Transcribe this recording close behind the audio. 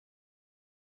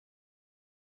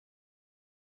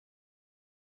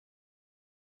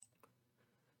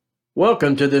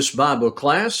Welcome to this Bible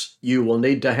class. You will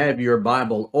need to have your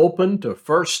Bible open to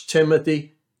 1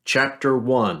 Timothy chapter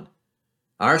 1.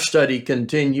 Our study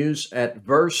continues at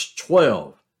verse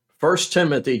 12. 1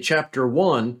 Timothy chapter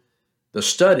 1, the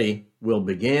study will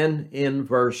begin in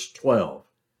verse 12.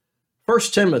 1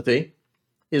 Timothy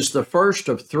is the first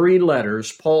of three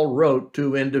letters Paul wrote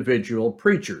to individual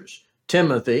preachers,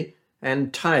 Timothy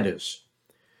and Titus.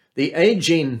 The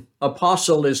aging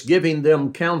apostle is giving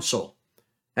them counsel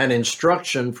and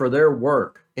instruction for their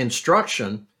work,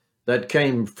 instruction that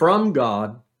came from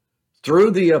God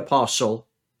through the apostle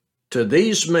to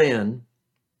these men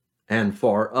and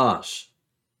for us.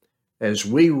 As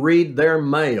we read their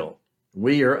mail,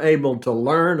 we are able to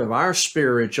learn of our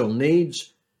spiritual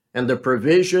needs and the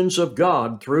provisions of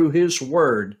God through His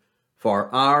Word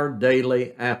for our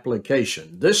daily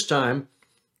application. This time,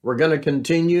 we're going to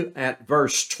continue at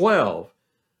verse 12,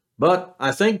 but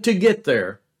I think to get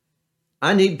there,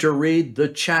 I need to read the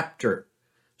chapter.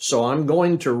 So I'm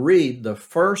going to read the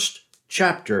first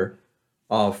chapter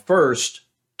of 1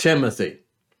 Timothy.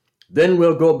 Then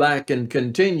we'll go back and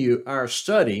continue our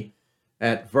study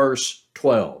at verse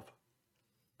 12.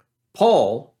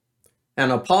 Paul, an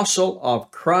apostle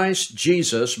of Christ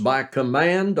Jesus by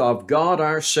command of God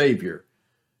our Savior,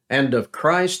 and of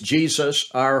Christ Jesus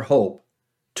our hope,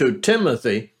 to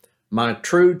Timothy, my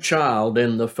true child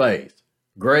in the faith,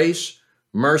 grace,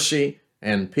 mercy,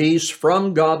 and peace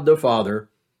from God the Father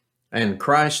and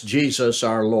Christ Jesus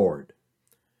our Lord.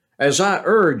 As I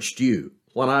urged you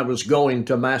when I was going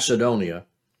to Macedonia,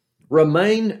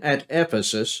 remain at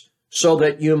Ephesus so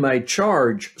that you may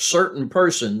charge certain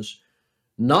persons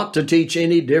not to teach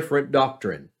any different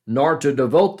doctrine, nor to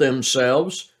devote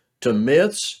themselves to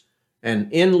myths and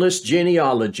endless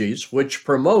genealogies which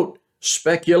promote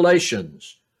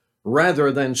speculations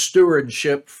rather than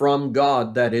stewardship from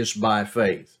God that is by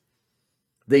faith.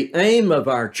 The aim of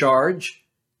our charge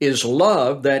is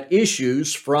love that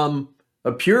issues from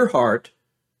a pure heart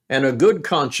and a good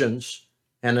conscience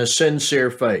and a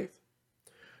sincere faith.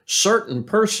 Certain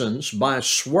persons, by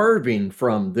swerving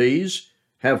from these,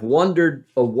 have wandered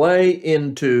away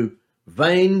into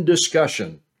vain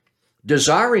discussion,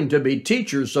 desiring to be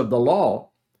teachers of the law,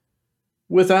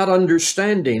 without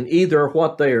understanding either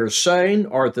what they are saying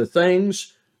or the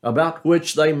things about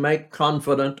which they make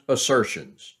confident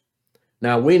assertions.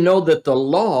 Now, we know that the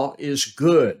law is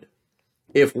good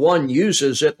if one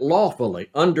uses it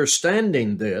lawfully,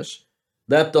 understanding this,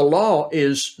 that the law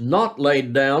is not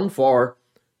laid down for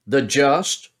the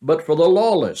just, but for the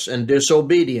lawless and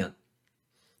disobedient,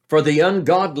 for the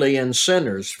ungodly and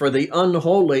sinners, for the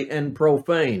unholy and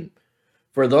profane,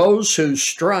 for those who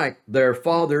strike their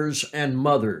fathers and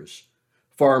mothers,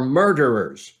 for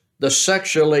murderers, the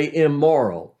sexually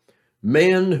immoral,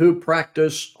 men who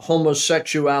practice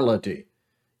homosexuality,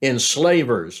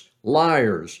 enslavers,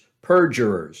 liars,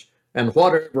 perjurers, and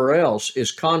whatever else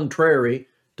is contrary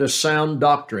to sound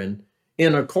doctrine,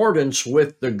 in accordance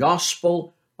with the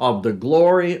gospel of the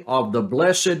glory of the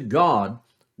blessed God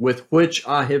with which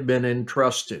I have been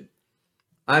entrusted.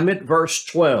 I'm at verse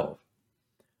 12.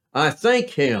 I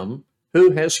thank Him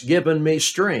who has given me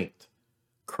strength,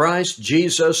 Christ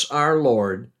Jesus our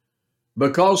Lord,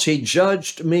 because He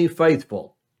judged me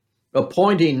faithful,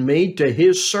 appointing me to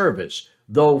His service,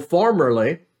 though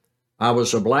formerly I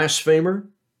was a blasphemer,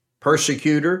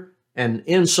 persecutor, and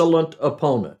insolent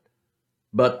opponent.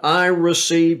 But I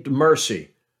received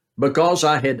mercy because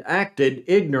I had acted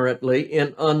ignorantly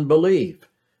in unbelief,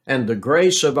 and the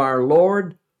grace of our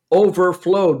Lord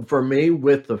overflowed for me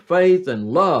with the faith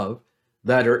and love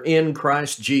that are in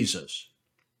Christ Jesus.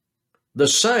 The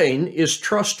saying is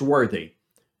trustworthy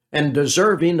and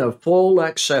deserving of full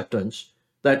acceptance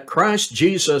that Christ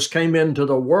Jesus came into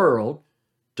the world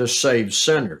to save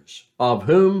sinners, of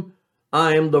whom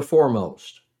I am the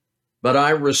foremost. But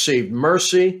I received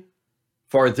mercy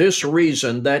for this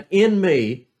reason, that in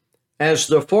me, as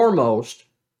the foremost,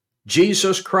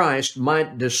 Jesus Christ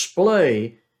might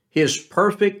display His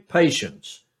perfect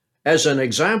patience as an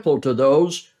example to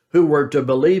those who were to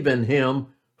believe in Him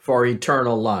for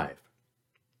eternal life.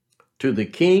 To the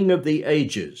King of the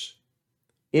ages,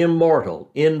 immortal,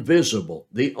 invisible,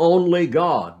 the only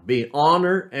God, be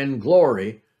honor and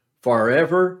glory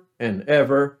forever and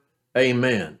ever.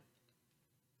 Amen.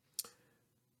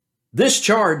 This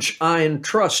charge I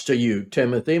entrust to you,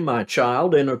 Timothy, my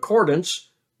child, in accordance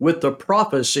with the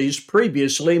prophecies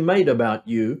previously made about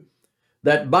you,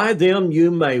 that by them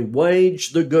you may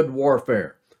wage the good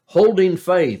warfare, holding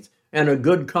faith and a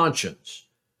good conscience.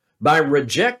 By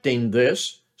rejecting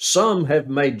this, some have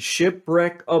made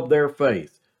shipwreck of their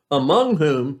faith, among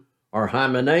whom are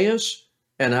Hymenaeus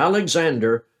and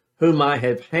Alexander, whom I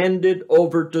have handed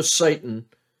over to Satan,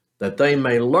 that they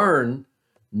may learn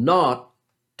not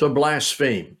to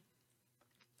blaspheme.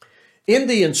 In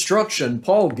the instruction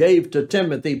Paul gave to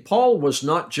Timothy, Paul was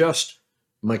not just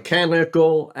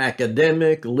mechanical,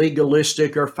 academic,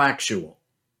 legalistic, or factual.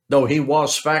 Though he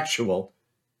was factual,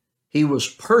 he was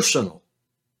personal.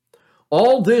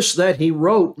 All this that he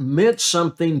wrote meant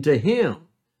something to him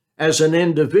as an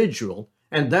individual,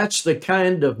 and that's the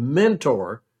kind of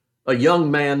mentor a young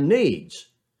man needs.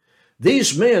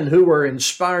 These men who were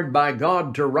inspired by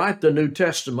God to write the New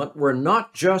Testament were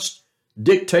not just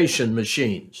dictation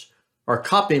machines or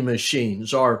copy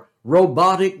machines or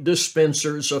robotic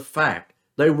dispensers of fact.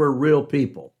 They were real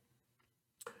people.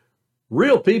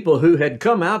 Real people who had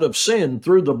come out of sin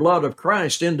through the blood of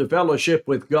Christ into fellowship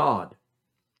with God.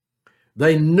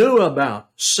 They knew about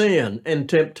sin and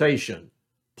temptation.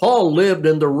 Paul lived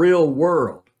in the real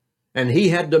world, and he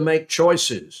had to make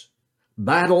choices,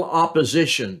 battle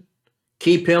opposition,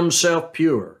 keep himself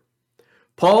pure.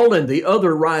 Paul and the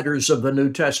other writers of the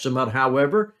New Testament,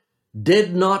 however,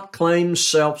 did not claim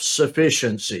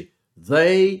self-sufficiency.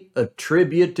 They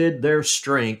attributed their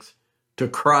strength to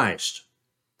Christ,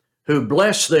 who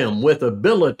blessed them with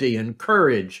ability and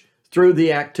courage through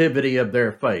the activity of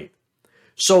their faith.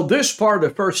 So this part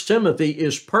of 1 Timothy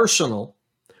is personal.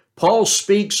 Paul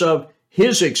speaks of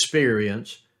his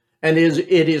experience, and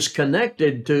it is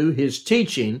connected to his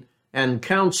teaching and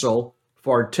counsel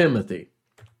for Timothy.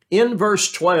 In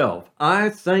verse 12, I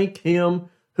thank him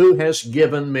who has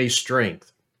given me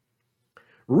strength.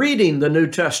 Reading the New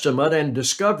Testament and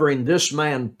discovering this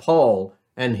man Paul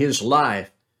and his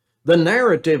life, the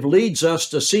narrative leads us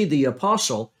to see the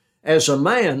apostle as a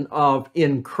man of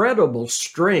incredible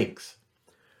strength.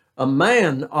 A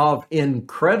man of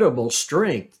incredible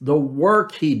strength. The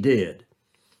work he did,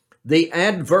 the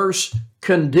adverse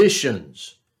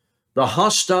conditions, the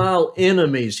hostile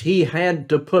enemies he had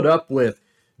to put up with,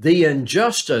 the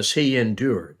injustice he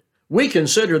endured. We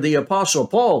consider the Apostle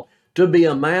Paul to be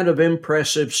a man of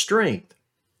impressive strength.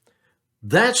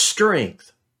 That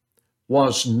strength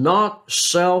was not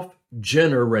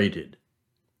self-generated.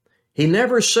 He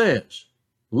never says,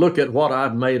 look at what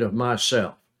I've made of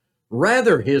myself.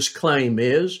 Rather, his claim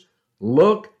is,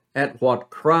 look at what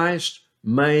Christ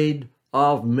made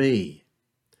of me.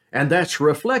 And that's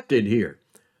reflected here.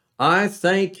 I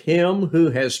thank him who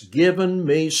has given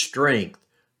me strength,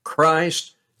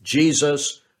 Christ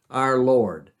Jesus our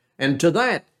Lord. And to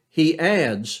that he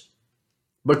adds,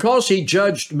 because he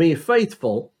judged me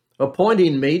faithful,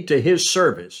 appointing me to his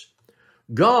service.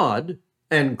 God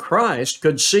and Christ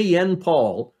could see in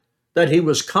Paul that he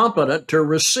was competent to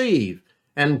receive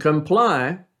and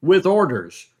comply with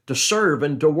orders, to serve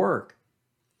and to work.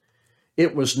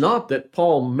 It was not that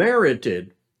Paul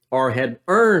merited or had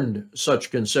earned such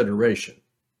consideration.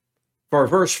 For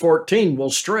verse 14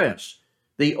 will stress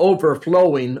the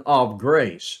overflowing of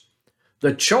grace.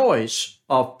 The choice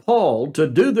of Paul to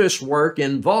do this work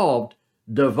involved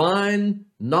divine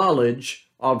knowledge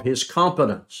of his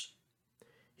competence,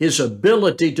 his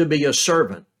ability to be a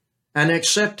servant and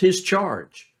accept his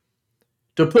charge.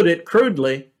 To put it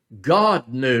crudely,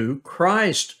 God knew,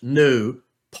 Christ knew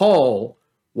Paul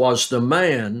was the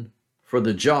man for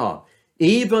the job,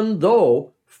 even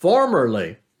though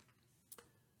formerly,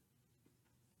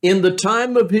 in the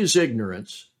time of his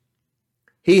ignorance,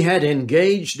 he had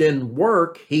engaged in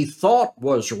work he thought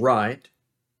was right,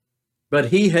 but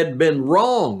he had been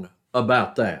wrong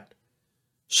about that.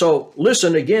 So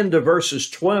listen again to verses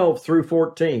 12 through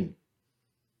 14.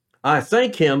 I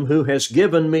thank him who has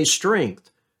given me strength,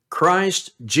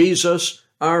 Christ Jesus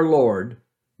our Lord,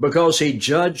 because he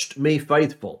judged me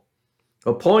faithful,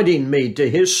 appointing me to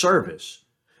his service.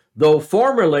 Though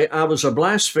formerly I was a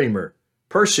blasphemer,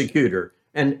 persecutor,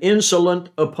 an insolent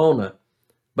opponent,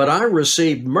 but I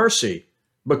received mercy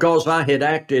because I had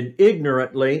acted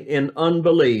ignorantly in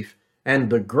unbelief, and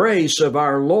the grace of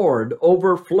our Lord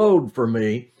overflowed for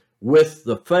me with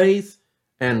the faith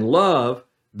and love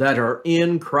that are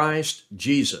in Christ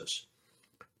Jesus.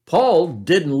 Paul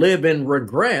didn't live in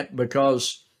regret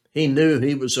because he knew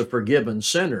he was a forgiven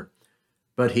sinner,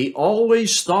 but he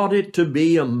always thought it to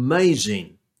be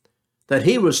amazing that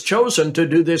he was chosen to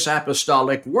do this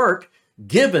apostolic work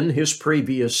given his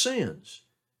previous sins.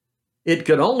 It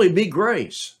could only be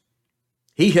grace.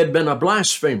 He had been a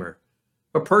blasphemer,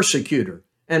 a persecutor,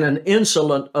 and an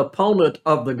insolent opponent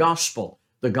of the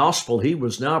gospel he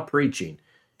was now preaching.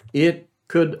 It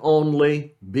could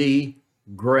only be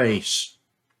grace.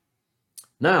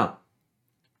 Now,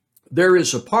 there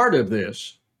is a part of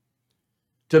this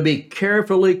to be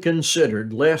carefully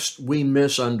considered lest we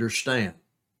misunderstand.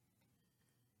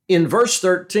 In verse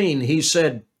 13, he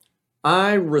said,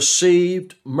 I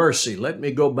received mercy. Let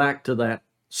me go back to that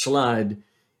slide.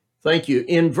 Thank you.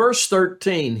 In verse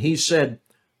 13, he said,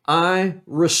 I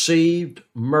received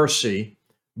mercy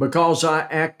because I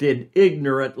acted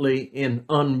ignorantly in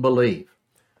unbelief.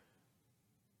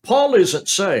 Paul isn't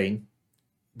saying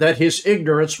that his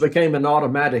ignorance became an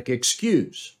automatic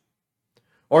excuse,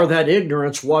 or that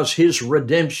ignorance was his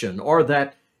redemption, or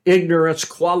that ignorance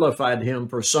qualified him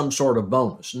for some sort of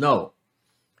bonus. No,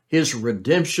 his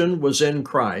redemption was in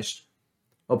Christ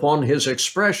upon his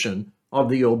expression of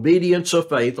the obedience of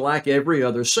faith like every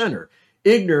other sinner.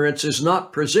 Ignorance is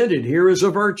not presented here as a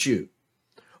virtue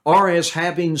or as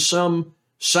having some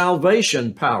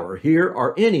salvation power here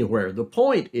or anywhere. The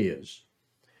point is,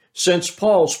 since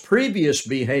Paul's previous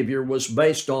behavior was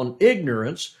based on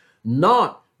ignorance,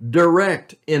 not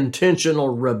direct intentional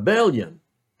rebellion,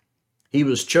 he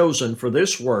was chosen for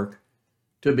this work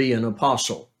to be an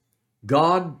apostle.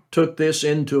 God took this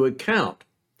into account,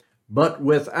 but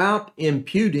without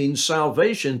imputing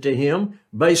salvation to him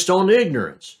based on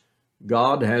ignorance.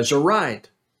 God has a right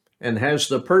and has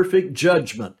the perfect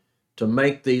judgment to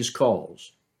make these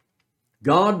calls.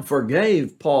 God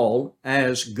forgave Paul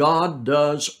as God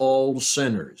does all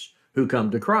sinners who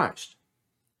come to Christ.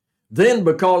 Then,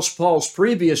 because Paul's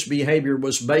previous behavior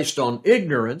was based on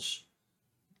ignorance,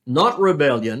 not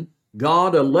rebellion,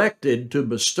 God elected to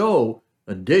bestow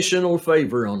additional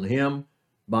favor on him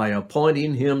by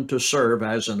appointing him to serve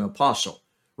as an apostle.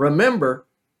 Remember,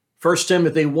 1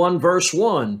 Timothy 1 verse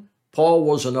 1, Paul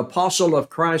was an apostle of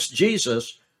Christ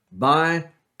Jesus by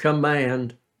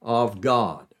command of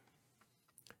God.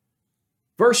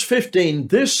 Verse 15,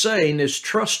 this saying is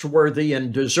trustworthy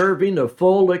and deserving of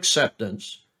full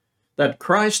acceptance, that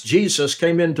Christ Jesus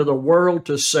came into the world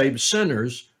to save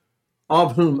sinners,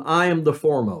 of whom I am the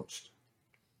foremost.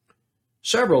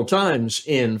 Several times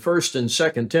in 1 and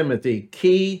 2 Timothy,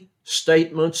 key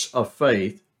statements of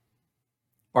faith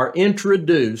are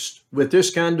introduced with this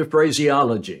kind of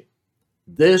phraseology.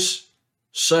 This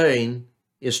saying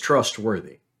is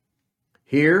trustworthy.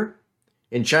 Here,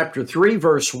 in chapter 3,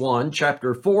 verse 1,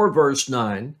 chapter 4, verse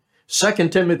 9, 2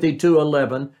 Timothy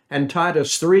 2:11, and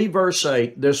Titus 3, verse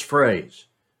 8, this phrase,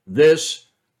 this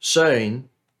saying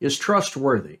is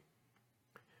trustworthy.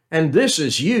 And this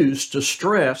is used to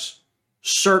stress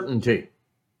certainty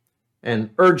and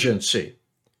urgency.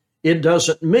 It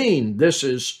doesn't mean this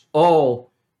is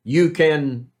all you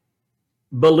can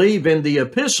believe in the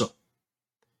epistle.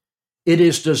 It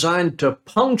is designed to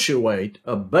punctuate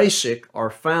a basic or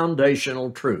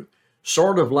foundational truth,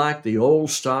 sort of like the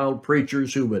old-style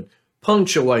preachers who would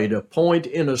punctuate a point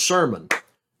in a sermon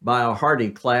by a hearty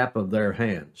clap of their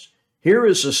hands. Here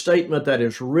is a statement that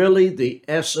is really the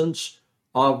essence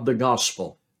of the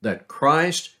gospel, that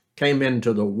Christ came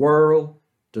into the world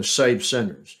to save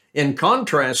sinners. In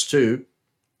contrast to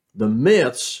the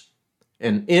myths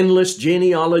and endless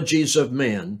genealogies of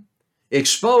men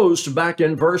exposed back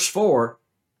in verse 4,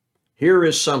 here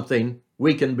is something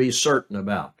we can be certain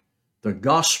about. The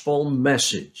gospel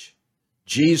message.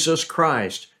 Jesus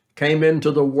Christ came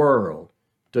into the world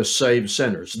to save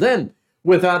sinners. Then,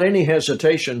 without any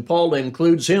hesitation, Paul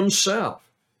includes himself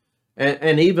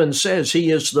and even says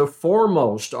he is the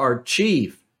foremost or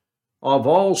chief of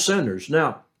all sinners.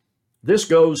 Now, this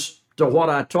goes to what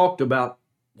I talked about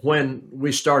when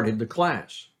we started the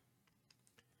class.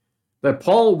 That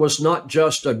Paul was not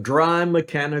just a dry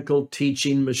mechanical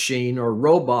teaching machine or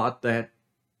robot that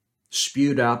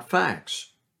spewed out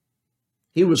facts.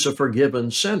 He was a forgiven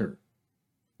sinner,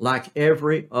 like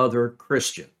every other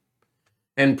Christian.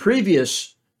 And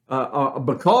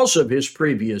because of his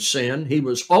previous sin, he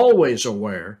was always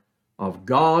aware of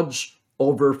God's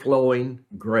overflowing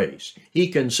grace. He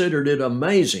considered it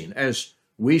amazing, as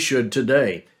we should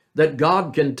today, that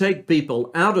God can take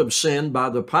people out of sin by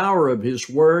the power of his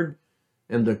word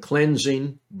and the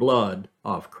cleansing blood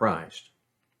of Christ.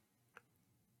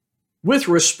 With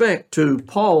respect to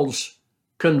Paul's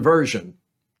conversion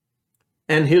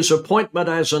and his appointment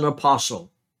as an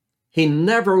apostle, he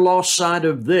never lost sight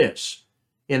of this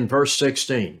in verse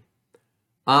 16.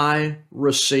 I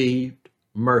received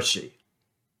mercy,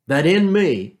 that in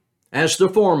me, as the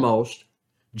foremost,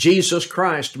 Jesus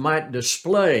Christ might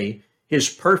display his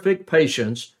perfect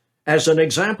patience as an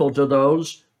example to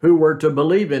those who were to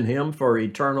believe in him for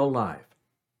eternal life.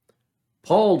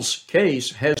 Paul's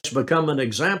case has become an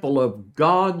example of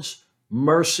God's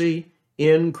mercy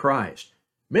in Christ.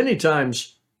 Many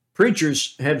times,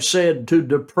 preachers have said to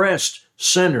depressed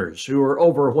sinners who are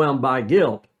overwhelmed by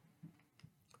guilt,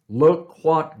 look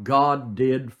what God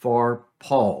did for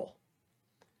Paul.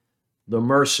 The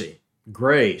mercy,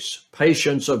 grace,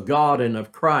 patience of God and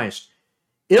of Christ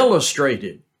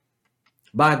illustrated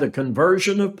by the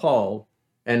conversion of Paul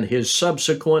and his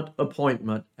subsequent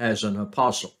appointment as an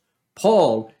apostle.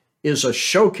 Paul is a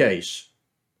showcase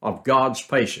of God's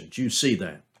patience. You see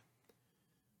that.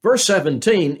 Verse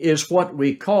 17 is what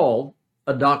we call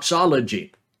a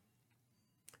doxology.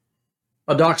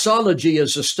 A doxology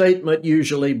is a statement,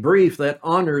 usually brief, that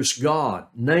honors God,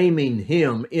 naming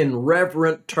Him in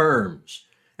reverent terms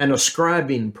and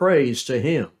ascribing praise to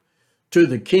Him. To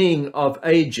the King of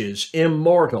ages,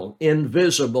 immortal,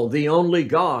 invisible, the only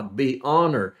God, be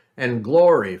honor and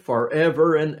glory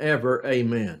forever and ever.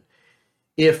 Amen.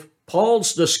 If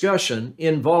Paul's discussion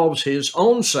involves his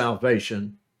own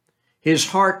salvation, his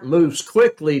heart moves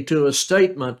quickly to a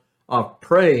statement of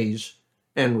praise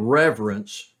and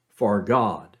reverence for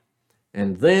God.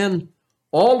 And then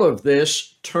all of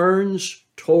this turns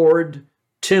toward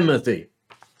Timothy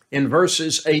in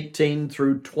verses 18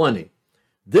 through 20.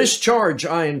 This charge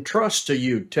I entrust to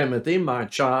you, Timothy, my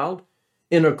child,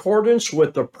 in accordance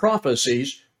with the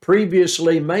prophecies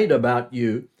previously made about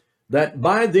you, that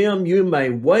by them you may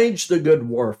wage the good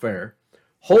warfare,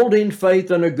 holding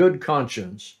faith and a good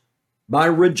conscience. By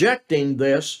rejecting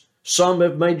this, some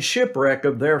have made shipwreck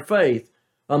of their faith,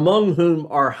 among whom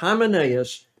are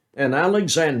Hymenaeus and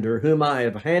Alexander, whom I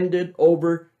have handed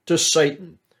over to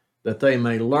Satan, that they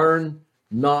may learn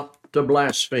not to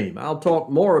blaspheme. I'll talk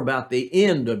more about the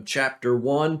end of chapter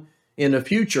 1 in a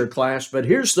future class, but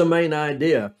here's the main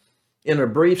idea in a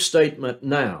brief statement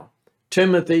now.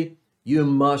 Timothy, you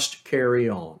must carry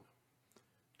on.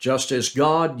 Just as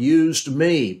God used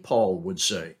me, Paul would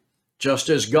say, just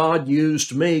as God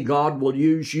used me, God will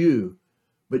use you.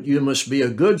 But you must be a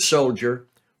good soldier,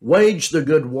 wage the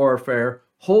good warfare,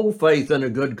 hold faith and a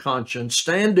good conscience,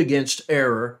 stand against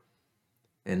error,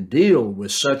 and deal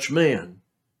with such men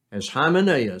as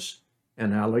Hymenaeus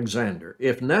and Alexander.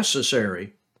 If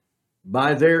necessary,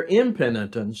 by their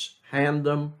impenitence, hand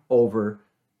them over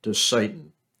to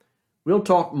Satan. We'll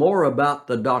talk more about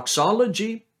the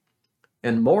doxology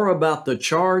and more about the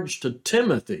charge to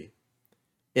Timothy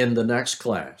in the next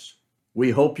class.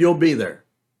 We hope you'll be there.